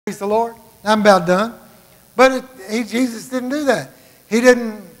Praise the Lord. I'm about done. But Jesus didn't do that. He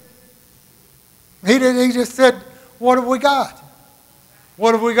just said, what have we got?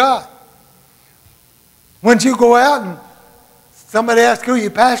 What have we got? Once you go out and somebody asks who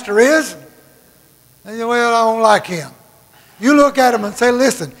your pastor is, and you say, well, I don't like him. You look at him and say,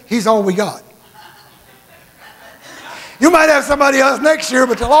 listen, he's all we got. You might have somebody else next year,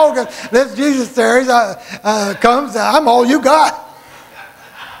 but the Lord lets Jesus there comes, I'm all you got.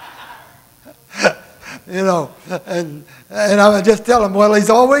 You know, and I would just tell him, well, he's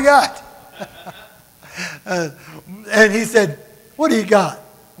all we got. And he said, what do you got?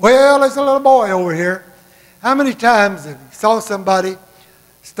 Well, there's a little boy over here. How many times have you saw somebody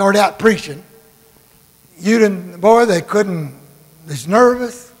start out preaching? They couldn't, they're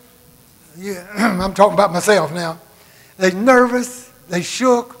nervous. I'm talking about myself now. They're nervous, they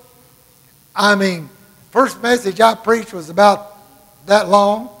shook. I mean, first message I preached was about that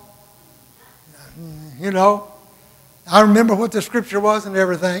long. You know, I remember what the scripture was and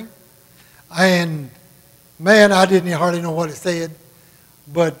everything. And man, I didn't hardly know what it said.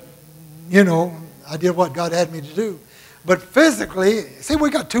 But, you know, I did what God had me to do. But physically, see, we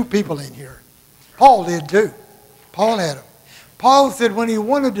got two people in here. Paul did too. Paul had them. Paul said when he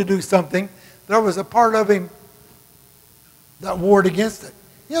wanted to do something, there was a part of him that warred against it.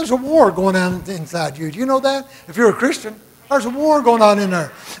 You know, there's a war going on inside you. Do you know that? If you're a Christian, there's a war going on in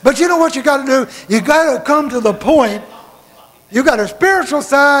there. But you know what you got to do? You got to come to the point. You got a spiritual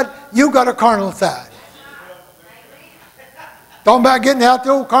side, you got a carnal side. Talking about getting out the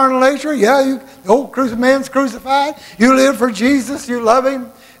old carnal nature. Yeah, the old man's crucified. You live for Jesus, you love him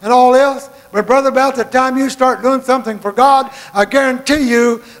and all else. But brother, about the time you start doing something for God, I guarantee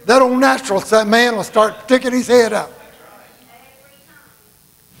you that old natural man will start sticking his head up.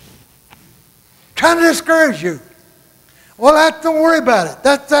 Trying to discourage you. Well, don't worry about it.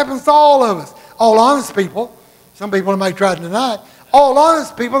 That happens to all of us. All honest people. Some people may try to deny it. All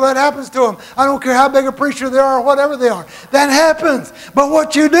honest people, that happens to them. I don't care how big a preacher they are or whatever they are. That happens. But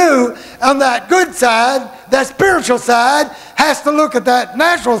what you do on that good side, that spiritual side, has to look at that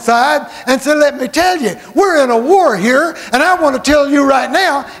natural side and say, let me tell you, we're in a war here, and I want to tell you right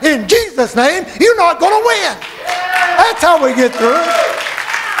now, in Jesus' name, you're not going to win. That's how we get through it.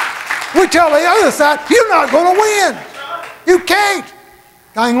 We tell the other side, you're not going to win. You can't.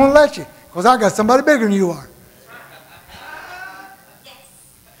 I ain't going to let you, because I got somebody bigger than you are.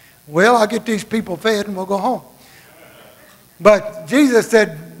 Well, I'll get these people fed and we'll go home. But Jesus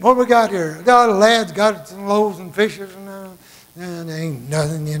said, what we got here? Got a lad's got some loaves and fishes and there ain't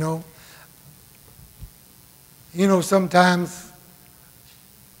nothing, you know. You know, sometimes,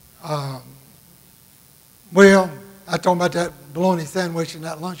 I talking about that bologna sandwich and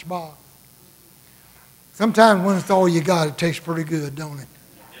that lunch box. Sometimes when it's all you got, it tastes pretty good, don't it?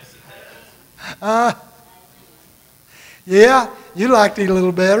 Yeah, you like to eat a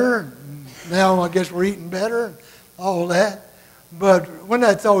little better. Now I guess we're eating better and all that. But when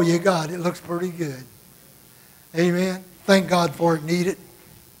that's all you got, it looks pretty good. Amen. Thank God for it and eat it.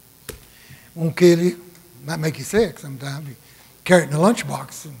 Won't kill you. Might make you sick sometimes. You carry it in a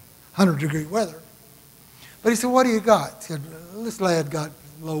lunchbox in 100-degree weather. But he said, what do you got? He said, this lad got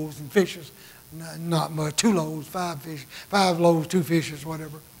loaves and fishes. Not much. 2 loaves, 5 fish, 5 loaves, 2 fishes,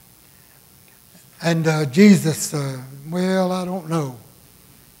 whatever. And Jesus, I don't know.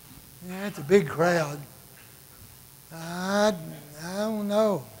 Yeah, it's a big crowd. I don't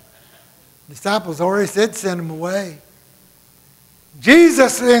know. Disciples already said send them away.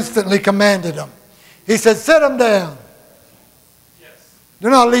 Jesus instantly commanded them. He said, sit them down. Yes.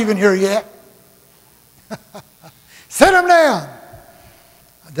 They're not leaving here yet. Sit them down.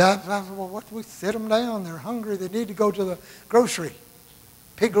 I said, well, what do we sit them down? They're hungry. They need to go to the grocery.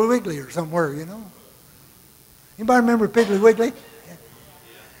 Piggly Wiggly or somewhere, you know. Anybody remember Piggly Wiggly? Yeah.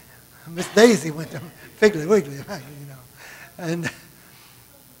 Miss Daisy went to Piggly Wiggly, you know. And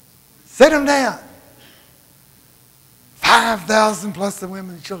sit them down. 5,000 plus the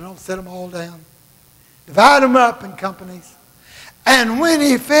women and children. Don't set them all down. Divide them up in companies. And when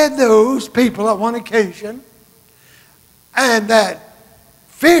he fed those people at one occasion, and that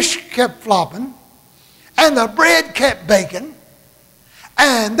fish kept flopping, and the bread kept baking,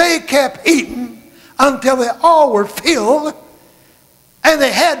 and they kept eating until they all were filled, and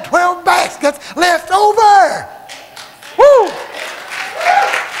they had 12 baskets left over. Woo!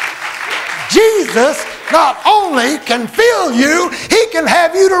 Jesus not only can fill you, he can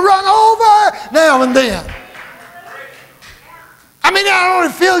have you to run over now and then. I mean, not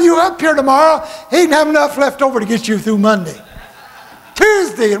only fill you up here tomorrow, he can have enough left over to get you through Monday,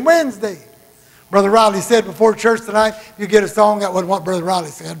 Tuesday, and Wednesday. Brother Riley said before church tonight, if you get a song, that wasn't what Brother Riley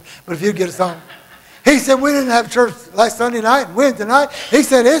said, but if you get a song. He said, we didn't have church last Sunday night and Wednesday night. He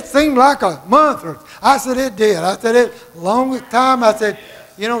said, it seemed like a month. I said, it did. I said, it longest time. I said,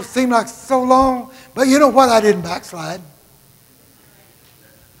 it seemed like so long. But you know what? I didn't backslide.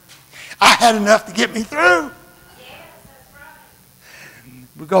 I had enough to get me through.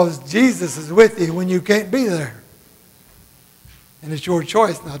 Because Jesus is with you when you can't be there. And it's your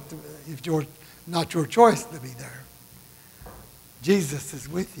choice not your choice to be there. Jesus is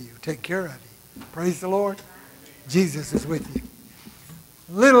with you. Take care of you. Praise the Lord. Jesus is with you.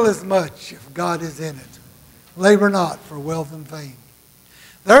 Little is much if God is in it. Labor not for wealth and fame.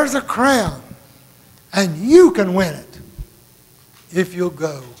 There's a crown, and you can win it if you'll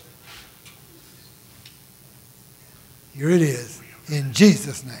go. Here it is, in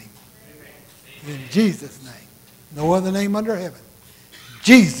Jesus' name. In Jesus' name. No other name under heaven.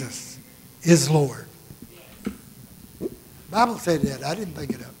 Jesus is Lord. The Bible said that. I didn't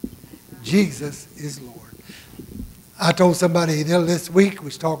think it up. Jesus is Lord. I told somebody this week,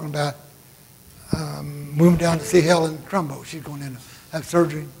 was talking about moving down to see Helen Trumbo. She's going in to have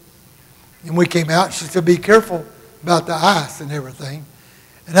surgery. And we came out. She said, be careful about the ice and everything.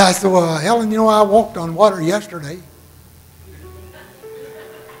 And I said, well, Helen, I walked on water yesterday.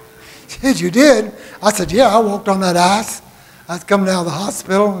 She said, you did? I said, yeah, I walked on that ice. I was coming out of the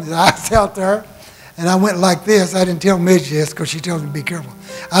hospital, and the ice out there. And I went like this. I didn't tell Midge this because she tells me to be careful.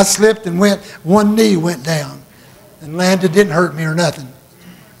 I slipped and one knee went down and landed. Didn't hurt me or nothing.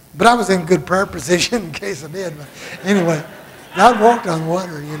 But I was in good prayer position in case I did. But anyway, I walked on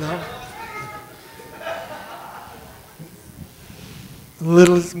water,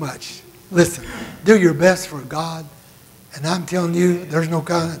 Little is much. Listen, do your best for God. And I'm telling you, there's no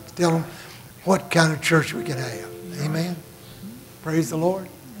kind of tell them what kind of church we can have. Amen. Praise the Lord.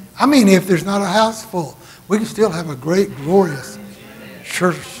 I mean, if there's not a house full, we can still have a great, glorious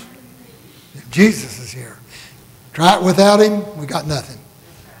church. If Jesus is here. Try it without him, we got nothing.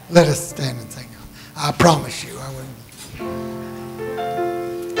 Let us stand and sing. I promise you, I wouldn't.